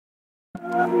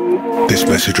This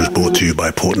message was brought to you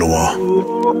by Porte Noire.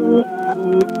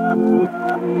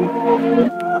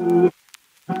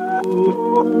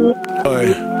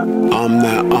 Oi, I'm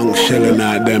that unk shilling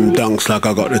out them dunks like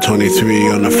I got the 23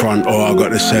 on the front or I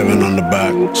got the 7 on the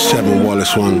back. 7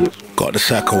 Wallace one, got the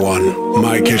Saka one.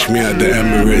 Might catch me at the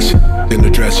Emirates in the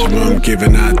dressing room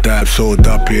giving out daps or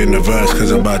Duppy in the verse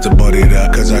cause I'm about to body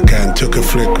that cause I can. Took a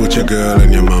flick with your girl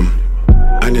and your mum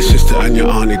and your sister and your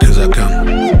auntie cause I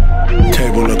can.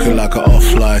 Table looking like an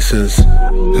off license.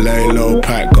 Lay low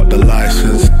pack, got the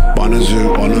license. On a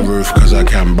zoot on the roof cause I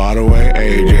can. By the way,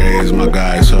 AJ is my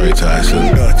guy, sorry Tyson.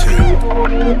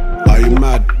 Are you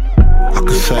mad? I can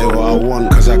say what I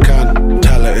want cause I can.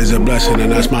 Talent is a blessing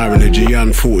and that's my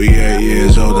religion. 48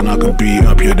 years old and I can beat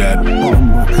up your dad.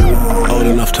 Old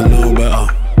enough to know better.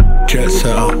 Jet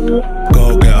setter,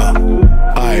 go getter.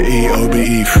 I.E.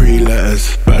 O.B.E. 3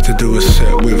 letters. About to do a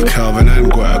set with Calvin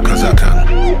and Guetta cause I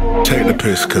can. Take the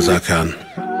piss cause I can.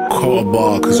 Quote a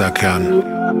bar cause I can.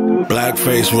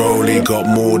 Blackface rollie, got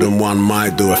more than one.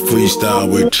 Might do a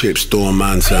freestyle with Chip Storm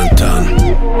and Santan.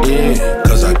 Yeah,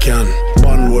 cause I can.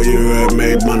 Bun what you heard,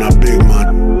 made man a big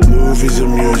man. Movies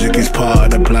and music is part of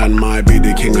the plan. Might be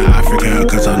the king of Africa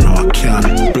cause I know I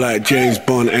can. Black James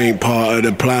Bond ain't part of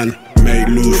the plan. Make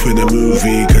Lou for the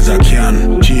movie cause I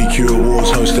can. GQ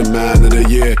Awards hosting man of the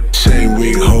year. Same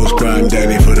week host Grime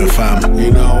Denny for the fam. You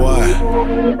know why?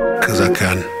 Cause I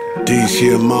can.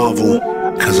 DC and Marvel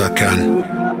cause I can.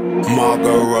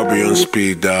 Margot Robbie on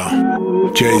speed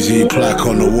dial. Jay-Z plaque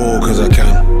on the wall cause I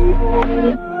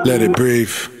can. Let it breathe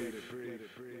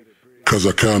cause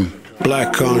I can.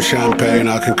 Black on champagne,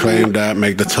 I can claim that.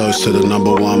 Make the toast to the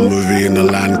 #1 movie in the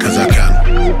land cause I can.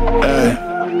 Hey.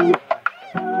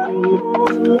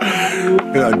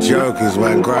 You got jokers,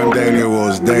 man. Grime Daily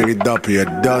Awards, Daily Duppy, I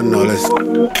done know. Let's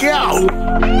go!